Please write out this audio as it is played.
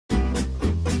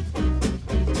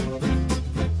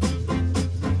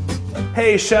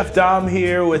Hey, Chef Dom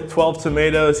here with 12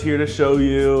 Tomatoes, here to show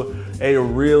you a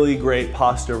really great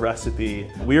pasta recipe.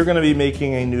 We are gonna be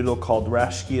making a noodle called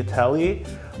Raschiatelli.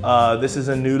 This is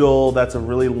a noodle that's a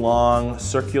really long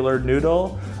circular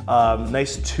noodle,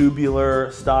 nice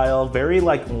tubular style, very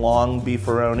like long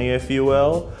beefaroni, if you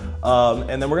will.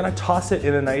 And then we're gonna toss it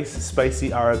in a nice spicy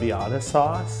Arrabiatta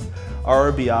sauce.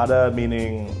 Arrabiatta,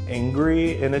 meaning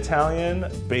angry in Italian,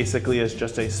 basically is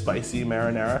just a spicy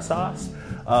marinara sauce.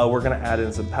 We're gonna add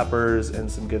in some peppers and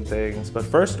some good things, but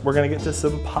first we're gonna get to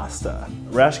some pasta.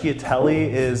 Raschiatelli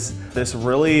is this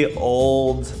really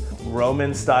old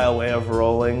Roman style way of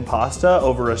rolling pasta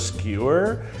over a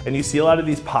skewer, and you see a lot of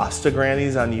these pasta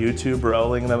grannies on YouTube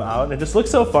rolling them out, and it just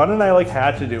looks so fun, and I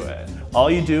had to do it. All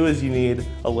you do is you need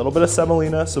a little bit of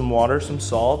semolina, some water, some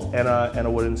salt, and a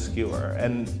wooden skewer.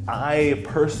 And I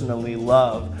personally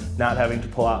love not having to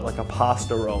pull out like a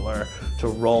pasta roller to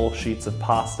roll sheets of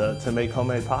pasta to make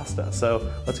homemade pasta.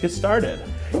 So let's get started.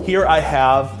 Here I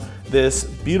have this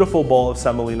beautiful bowl of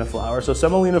semolina flour. So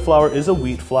semolina flour is a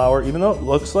wheat flour. Even though it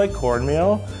looks like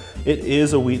cornmeal, it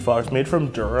is a wheat flour. It's made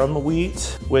from Durum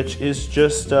wheat, which is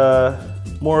just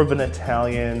more of an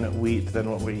Italian wheat than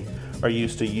what we are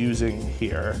used to using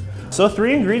here. So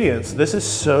 3 ingredients. This is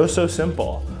so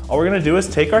simple. All we're gonna do is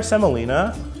take our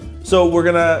semolina. So we're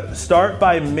gonna start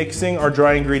by mixing our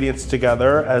dry ingredients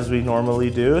together as we normally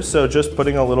do. So just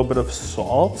putting a little bit of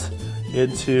salt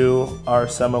into our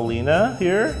semolina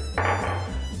here.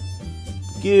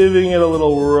 Giving it a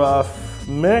little rough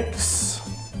mix.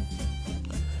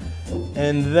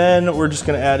 And then we're just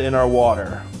gonna add in our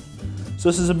water. So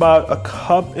this is about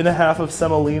 1.5 cups of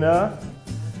semolina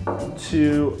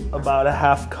to about a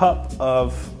 1/2 cup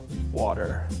of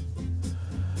water.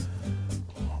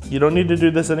 You don't need to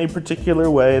do this any particular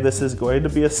way. This is going to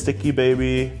be a sticky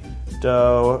baby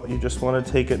dough. You just want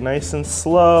to take it nice and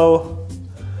slow,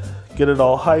 get it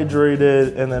all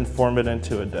hydrated, and then form it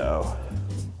into a dough.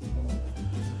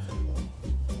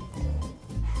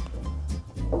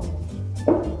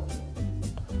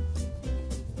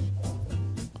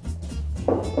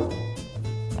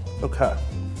 Okay.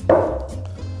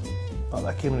 Oh,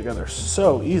 that came together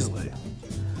so easily.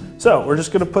 So we're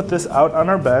just gonna put this out on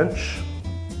our bench.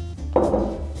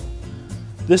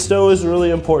 This dough is really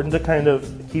important to kind of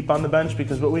keep on the bench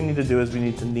because what we need to do is we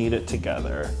need to knead it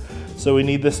together. So we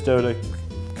need this dough to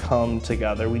come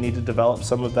together. We need to develop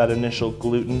some of that initial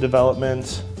gluten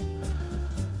development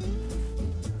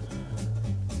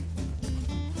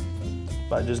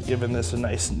by just giving this a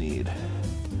nice knead.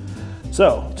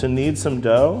 So to knead some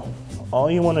dough, all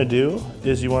you wanna do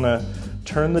is you wanna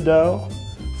turn the dough,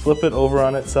 flip it over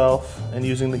on itself, and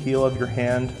using the heel of your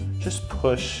hand, just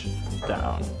push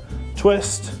down.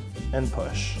 Twist and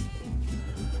push.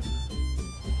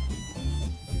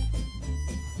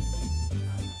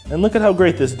 And look at how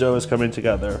great this dough is coming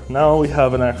together. Now we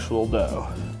have an actual dough.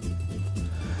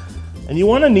 And you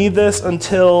want to knead this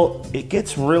until it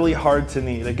gets really hard to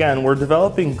knead. Again, we're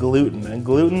developing gluten, and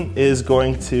gluten is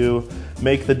going to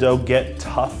make the dough get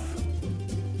tough.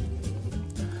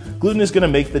 Gluten is going to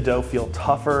make the dough feel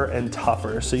tougher and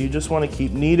tougher. So you just want to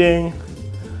keep kneading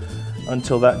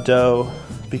until that dough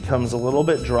becomes a little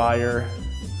bit drier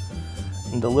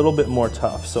and a little bit more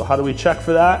tough. So how do we check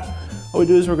for that? What we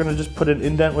do is we're gonna just put an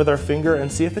indent with our finger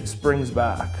and see if it springs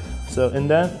back. So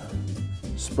indent,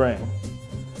 spring,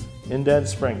 indent,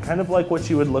 spring. Kind of like what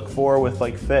you would look for with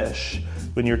like fish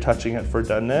when you're touching it for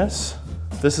doneness.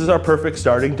 This is our perfect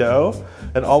starting dough.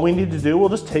 And all we need to do, we'll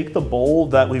just take the bowl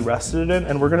that we rested it in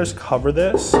and we're gonna just cover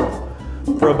this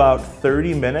for about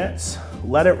 30 minutes.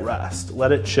 Let it rest,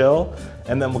 let it chill,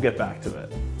 and then we'll get back to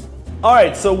it. All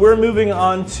right, so we're moving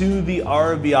on to the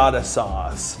Arrabiatta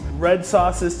sauce. Red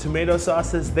sauces, tomato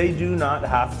sauces, they do not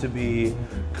have to be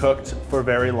cooked for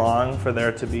very long for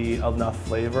there to be enough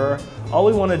flavor. All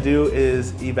we wanna do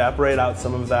is evaporate out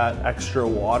some of that extra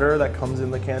water that comes in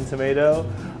the canned tomato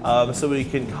so we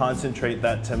can concentrate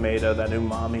that tomato, that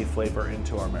umami flavor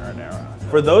into our marinara.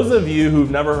 For those of you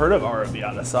who've never heard of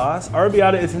Arrabiatta sauce,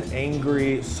 Arrabiatta is an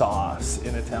angry sauce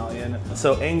in Italian.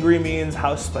 So angry means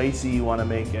how spicy you wanna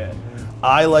make it.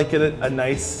 I like it a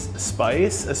nice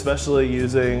spice, especially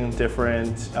using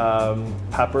different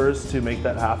peppers to make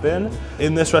that happen.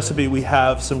 In this recipe, we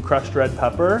have some crushed red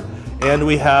pepper and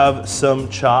we have some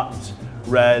chopped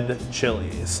red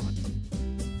chilies.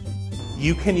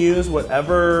 You can use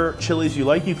whatever chilies you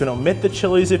like. You can omit the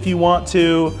chilies if you want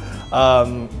to.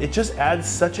 It just adds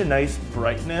such a nice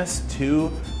brightness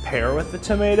to pair with the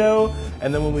tomato.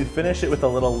 And then when we finish it with a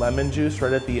little lemon juice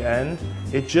right at the end,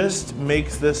 it just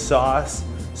makes this sauce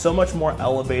so much more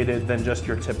elevated than just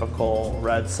your typical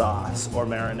red sauce or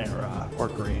marinara or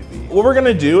gravy. What we're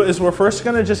gonna do is we're first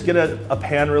gonna just get a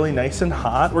pan really nice and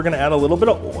hot. We're gonna add a little bit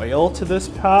of oil to this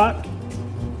pot.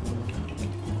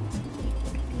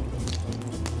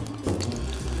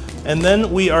 And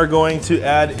then we are going to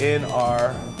add in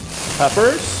our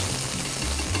peppers.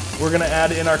 We're gonna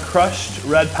add in our crushed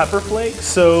red pepper flakes.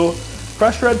 So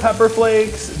crushed red pepper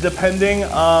flakes, depending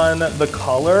on the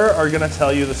color, are gonna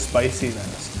tell you the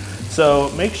spiciness.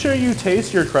 So make sure you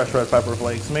taste your crushed red pepper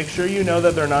flakes. Make sure you know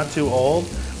that they're not too old.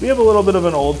 We have a little bit of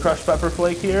an old crushed pepper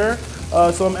flake here.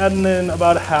 So I'm adding in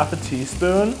about 1/2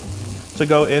 teaspoon to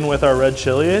go in with our red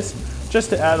chilies, just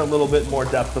to add a little bit more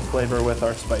depth of flavor with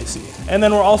our spicy. And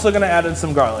then we're also gonna add in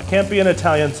some garlic. Can't be an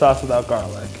Italian sauce without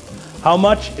garlic. How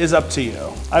much is up to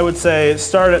you. I would say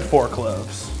start at 4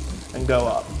 cloves and go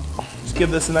up. Just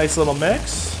give this a nice little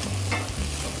mix.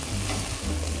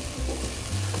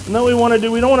 And then we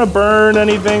don't want to burn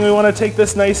anything. We want to take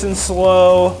this nice and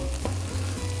slow.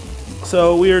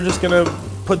 So we are just gonna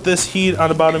put this heat on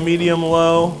about a medium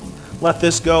low. Let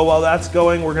this go. While that's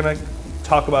going, we're gonna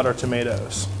talk about our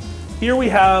tomatoes. Here we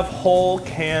have whole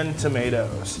canned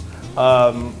tomatoes.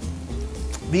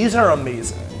 These are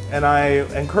amazing. And I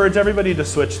encourage everybody to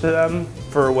switch to them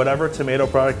for whatever tomato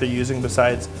product they're using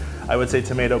besides, I would say,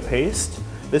 tomato paste.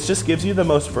 This just gives you the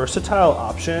most versatile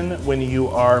option when you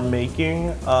are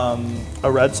making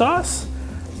a red sauce.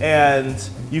 And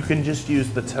you can just use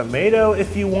the tomato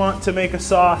if you want to make a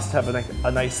sauce, to have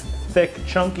a nice, thick,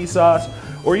 chunky sauce.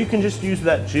 Or you can just use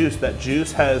that juice. That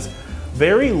juice has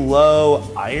very low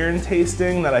iron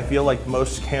tasting that I feel like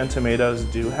most canned tomatoes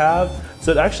do have.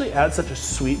 So it actually adds such a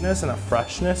sweetness and a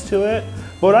freshness to it.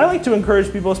 But what I like to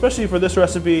encourage people, especially for this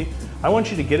recipe, I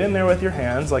want you to get in there with your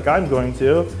hands, like I'm going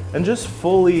to, and just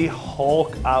fully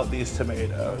hulk out these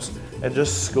tomatoes and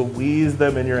just squeeze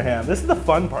them in your hand. This is the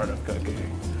fun part of cooking.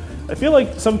 I feel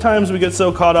like sometimes we get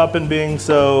so caught up in being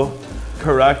so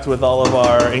correct with all of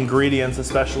our ingredients,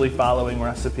 especially following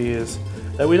recipes,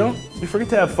 that we forget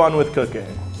to have fun with cooking.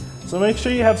 So make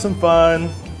sure you have some fun,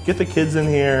 get the kids in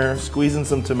here, squeezing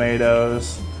some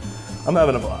tomatoes. I'm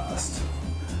having a blast.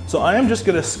 So I am just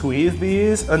gonna squeeze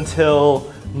these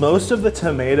until most of the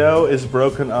tomato is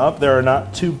broken up. There are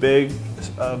not too big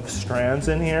of strands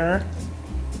in here.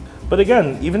 But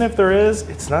again, even if there is,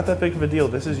 it's not that big of a deal.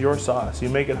 This is your sauce. You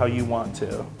make it how you want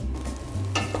to.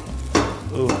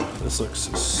 Ooh, this looks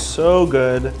so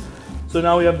good. So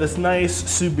now we have this nice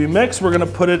soupy mix. We're gonna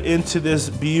put it into this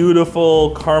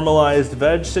beautiful caramelized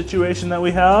veg situation that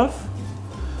we have.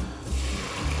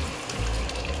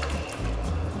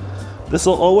 This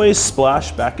will always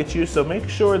splash back at you, so make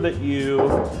sure that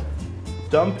you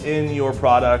dump in your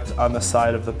product on the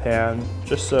side of the pan,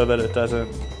 just so that it doesn't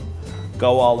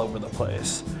go all over the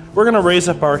place. We're gonna raise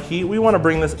up our heat. We wanna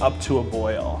bring this up to a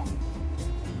boil.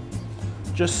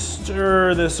 Just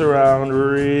stir this around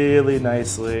really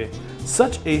nicely.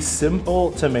 Such a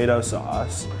simple tomato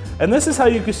sauce. And this is how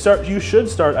you should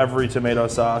start every tomato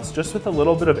sauce, just with a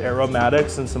little bit of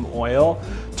aromatics and some oil,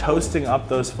 toasting up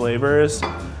those flavors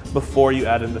before you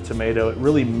add in the tomato. It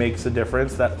really makes a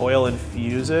difference. That oil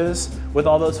infuses with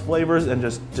all those flavors and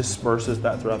just disperses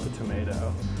that throughout the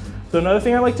tomato. So another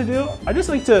thing I like to do, I just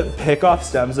like to pick off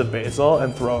stems of basil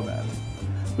and throw them in.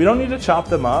 We don't need to chop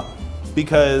them up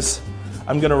because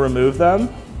I'm gonna remove them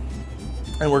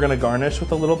and we're gonna garnish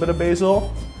with a little bit of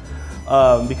basil.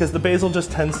 Because the basil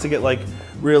just tends to get like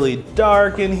really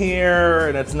dark in here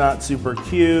and it's not super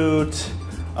cute.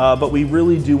 But we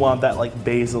really do want that like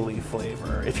basil-y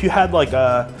flavor. If you had like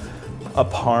a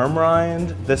parm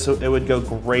rind, it would go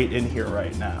great in here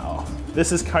right now.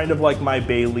 This is kind of like my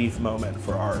bay leaf moment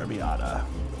for arrabbiata.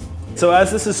 So as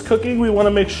this is cooking, we want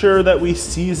to make sure that we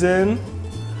season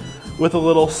with a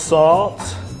little salt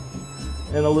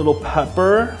and a little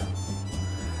pepper.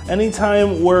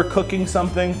 Anytime we're cooking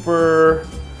something for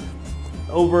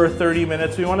over 30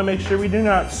 minutes, we want to make sure we do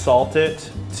not salt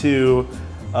it to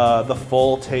the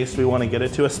full taste we want to get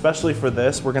it to. Especially for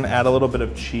this, we're going to add a little bit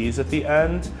of cheese at the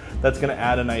end. That's going to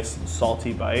add a nice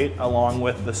salty bite along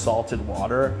with the salted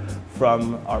water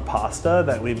from our pasta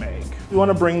that we make. We want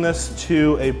to bring this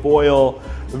to a boil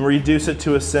and reduce it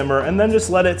to a simmer and then just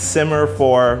let it simmer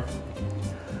for,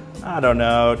 I don't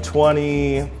know,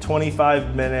 20,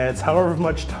 25 minutes, however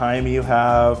much time you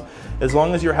have. As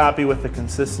long as you're happy with the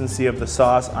consistency of the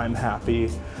sauce, I'm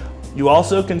happy. You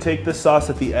also can take this sauce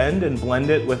at the end and blend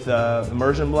it with an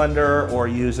immersion blender or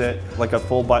use it like a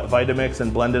full Vitamix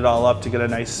and blend it all up to get a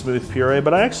nice smooth puree.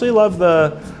 But I actually love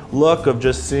the look of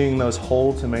just seeing those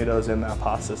whole tomatoes in that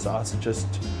pasta sauce. It just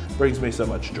brings me so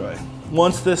much joy.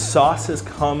 Once this sauce has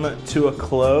come to a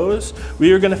close,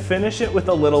 we are gonna finish it with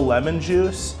a little lemon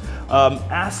juice.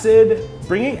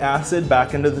 Bringing acid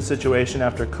back into the situation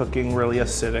after cooking really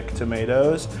acidic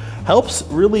tomatoes helps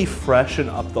really freshen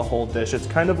up the whole dish. It's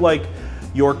kind of like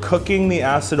you're cooking the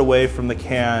acid away from the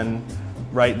can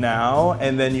right now,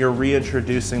 and then you're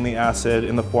reintroducing the acid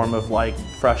in the form of like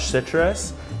fresh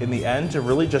citrus in the end to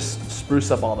really just spruce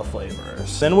up all the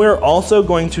flavors. Then we're also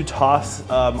going to toss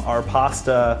our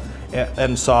pasta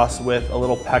and sauce with a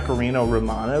little pecorino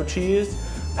romano cheese.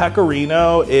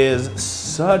 Pecorino is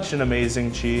such an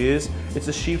amazing cheese. It's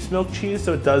a sheep's milk cheese,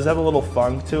 so it does have a little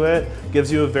funk to it.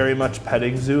 Gives you a very much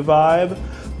petting zoo vibe,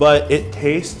 but it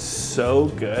tastes so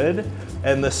good.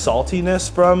 And the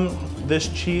saltiness from this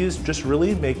cheese just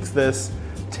really makes this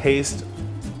taste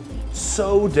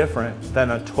so different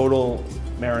than a total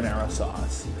marinara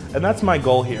sauce. And that's my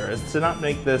goal here, is to not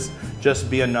make this just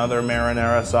be another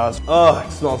marinara sauce. Oh,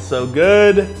 it smells so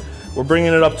good. We're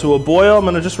bringing it up to a boil. I'm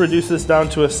gonna just reduce this down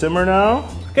to a simmer now.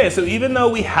 Okay, so even though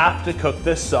we have to cook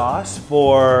this sauce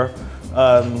for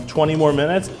 20 more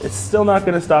minutes, it's still not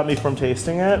gonna stop me from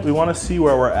tasting it. We wanna see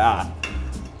where we're at.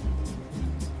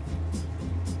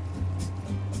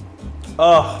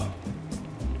 Oh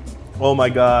my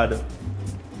God.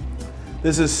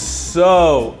 This is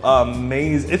so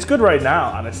amazing. It's good right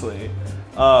now, honestly.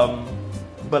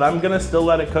 But I'm gonna still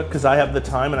let it cook because I have the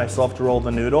time and I still have to roll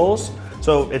the noodles.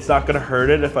 So it's not gonna hurt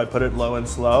it if I put it low and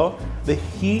slow. The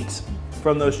heat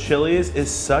from those chilies is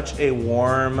such a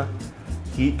warm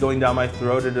heat going down my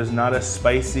throat. It is not a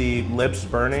spicy, lips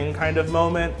burning kind of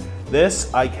moment.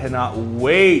 This, I cannot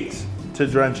wait to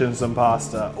drench in some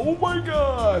pasta. Oh my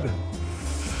God.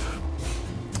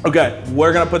 Okay,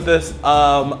 we're gonna put this,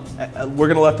 we're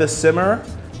gonna let this simmer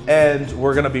and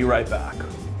we're gonna be right back.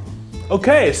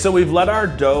 Okay, so we've let our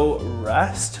dough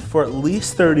rest for at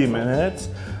least 30 minutes.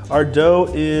 Our dough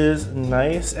is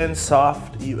nice and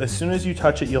soft. As soon as you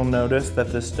touch it, you'll notice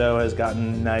that this dough has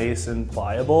gotten nice and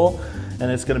pliable,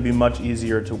 and it's gonna be much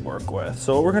easier to work with.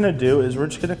 So what we're gonna do is we're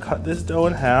just gonna cut this dough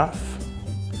in half,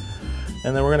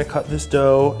 and then we're gonna cut this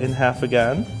dough in half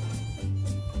again.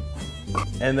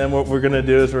 And then what we're gonna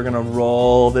do is we're gonna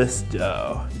roll this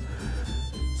dough.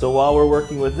 So while we're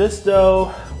working with this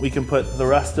dough, we can put the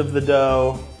rest of the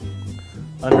dough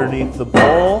underneath the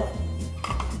bowl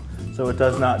so it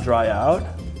does not dry out.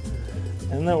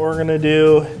 And then what we're gonna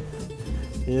do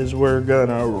is we're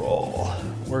gonna roll.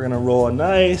 We're gonna roll a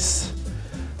nice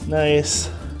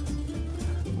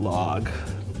log.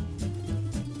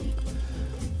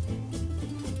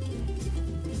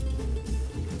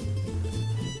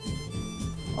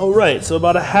 All right, so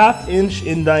about a ½ inch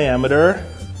in diameter.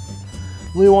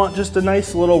 We want just a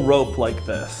nice little rope like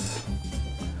this.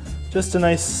 Just a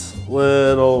nice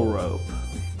little rope.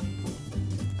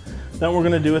 Then what we're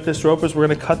gonna do with this rope is we're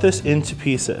gonna cut this into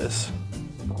pieces.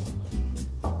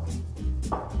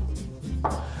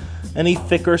 Any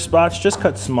thicker spots, just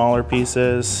cut smaller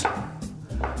pieces.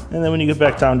 And then when you get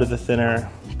back down to the thinner,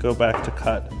 go back to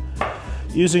cut.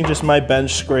 Using just my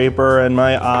bench scraper and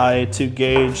my eye to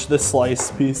gauge the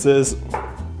slice pieces.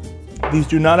 These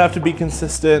do not have to be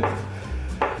consistent,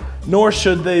 nor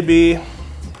should they be.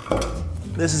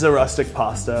 This is a rustic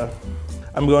pasta.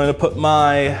 I'm going to put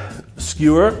my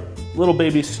skewer, little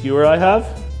baby skewer I have,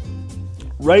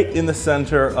 right in the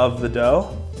center of the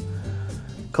dough.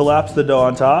 Collapse the dough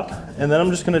on top, and then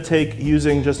I'm just gonna take,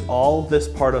 using just all this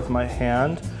part of my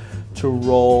hand, to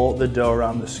roll the dough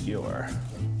around the skewer.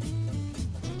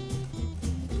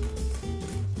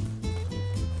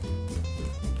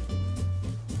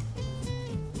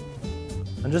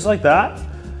 And just like that,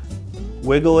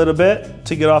 wiggle it a bit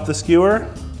to get off the skewer,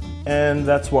 and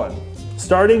that's one.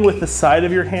 Starting with the side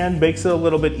of your hand makes it a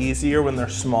little bit easier when they're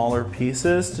smaller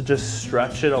pieces to just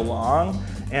stretch it along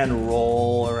and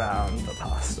roll around the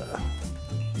pasta.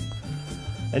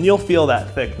 And you'll feel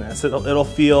that thickness. It'll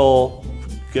feel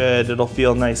good, it'll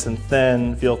feel nice and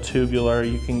thin, feel tubular.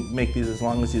 You can make these as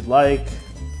long as you'd like.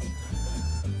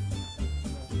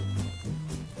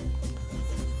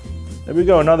 There we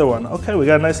go, another one. Okay, we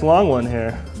got a nice long one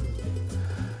here.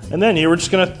 And then we're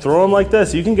just gonna throw them like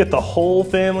this. You can get the whole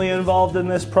family involved in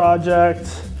this project.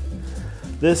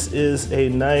 This is a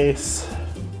nice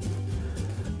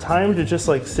time to just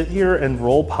like sit here and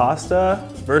roll pasta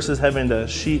versus having to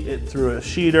sheet it through a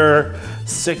sheeter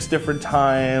 6 different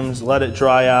times, let it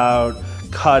dry out,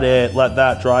 cut it, let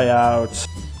that dry out.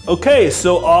 Okay,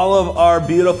 so all of our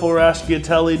beautiful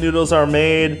Raschiatelli noodles are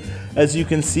made. As you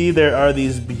can see, there are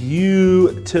these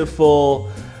beautiful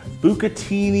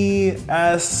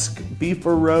bucatini-esque,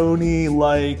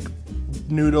 beefaroni-like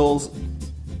noodles.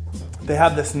 They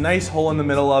have this nice hole in the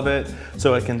middle of it,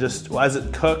 so it can just, as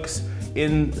it cooks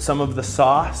in some of the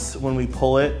sauce, when we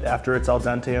pull it after it's al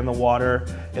dente in the water,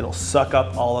 it'll suck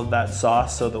up all of that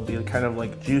sauce, so there'll be kind of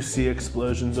like juicy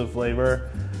explosions of flavor.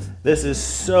 This is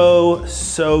so,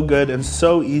 so good and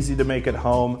so easy to make at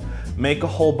home. Make a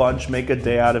whole bunch, make a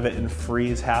day out of it, and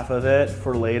freeze half of it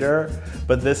for later.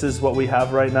 But this is what we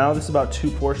have right now. This is about 2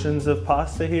 portions of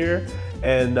pasta here.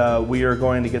 And we are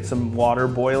going to get some water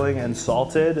boiling and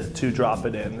salted to drop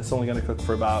it in. It's only gonna cook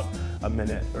for about a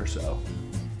minute or so.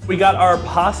 We got our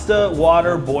pasta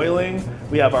water boiling.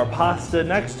 We have our pasta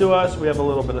next to us. We have a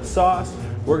little bit of sauce.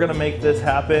 We're gonna make this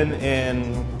happen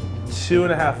in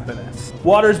 2.5 minutes.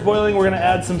 Water's boiling, we're gonna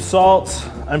add some salt.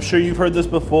 I'm sure you've heard this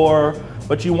before,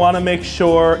 but you wanna make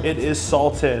sure it is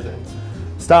salted.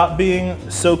 Stop being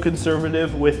so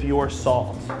conservative with your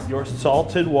salt. Your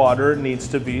salted water needs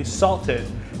to be salted.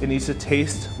 It needs to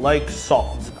taste like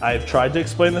salt. I've tried to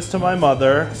explain this to my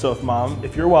mother, so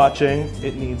if you're watching,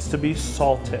 it needs to be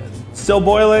salted. Still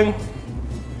boiling,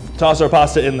 toss our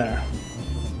pasta in there.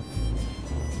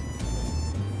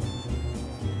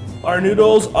 Our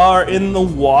noodles are in the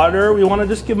water. We want to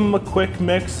just give them a quick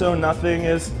mix so nothing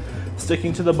is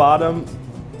sticking to the bottom.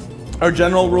 Our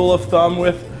general rule of thumb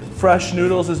with fresh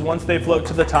noodles is once they float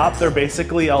to the top, they're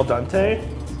basically al dente,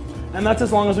 and that's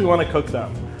as long as we want to cook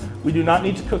them. We do not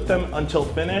need to cook them until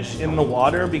finish in the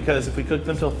water, because if we cook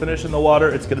them till finish in the water,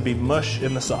 it's going to be mush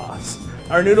in the sauce.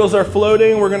 Our noodles are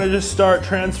floating. We're going to just start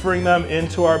transferring them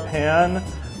into our pan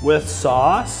with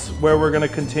sauce, where we're going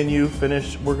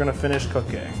to finish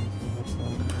cooking.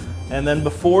 And then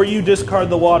before you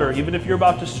discard the water, even if you're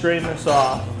about to strain this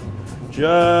off,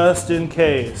 just in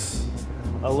case,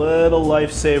 a little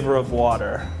lifesaver of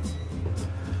water.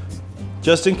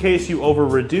 Just in case you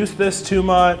over-reduce this too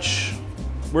much,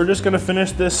 we're just gonna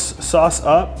finish this sauce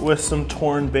up with some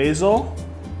torn basil,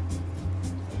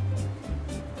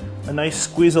 a nice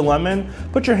squeeze of lemon.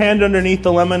 Put your hand underneath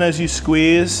the lemon as you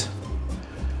squeeze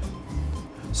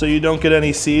so you don't get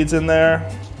any seeds in there.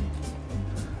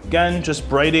 Again, just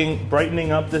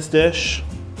brightening up this dish.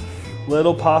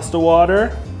 Little pasta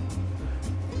water.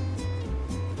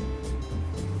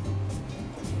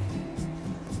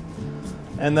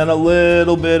 And then a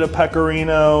little bit of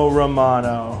pecorino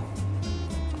romano.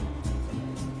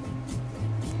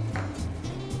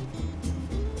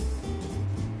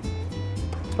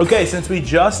 Okay, since we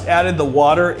just added the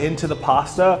water into the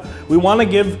pasta, we want to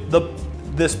give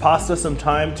this pasta some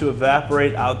time to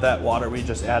evaporate out that water we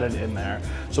just added in there.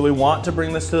 So we want to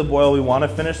bring this to the boil. We want to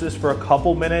finish this for a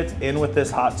couple minutes in with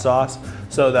this hot sauce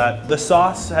so that the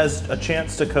sauce has a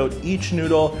chance to coat each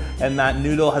noodle and that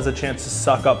noodle has a chance to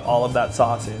suck up all of that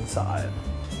sauce inside.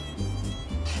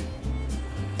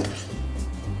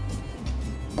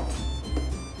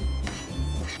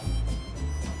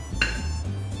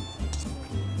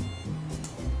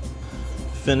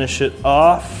 Finish it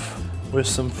off with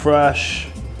some freshly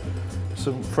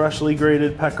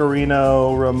grated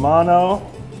pecorino romano.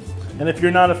 And if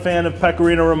you're not a fan of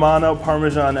pecorino romano,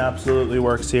 Parmesan absolutely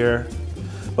works here.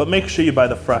 But make sure you buy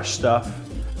the fresh stuff.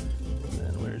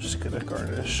 And we're just gonna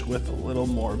garnish with a little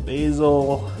more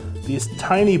basil. These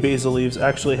tiny basil leaves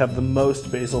actually have the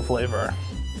most basil flavor.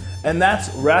 And that's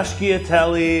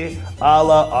Raschiatelli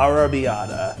alla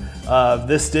Arrabiatta.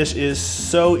 This dish is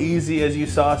so easy, as you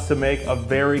saw us, to make. A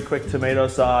very quick tomato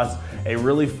sauce, a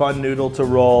really fun noodle to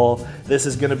roll. This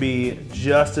is gonna be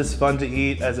just as fun to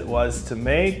eat as it was to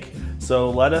make.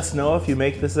 So let us know if you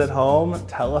make this at home.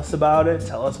 Tell us about it,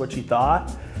 tell us what you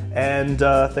thought, and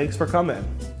thanks for coming.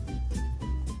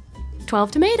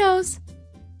 12 tomatoes.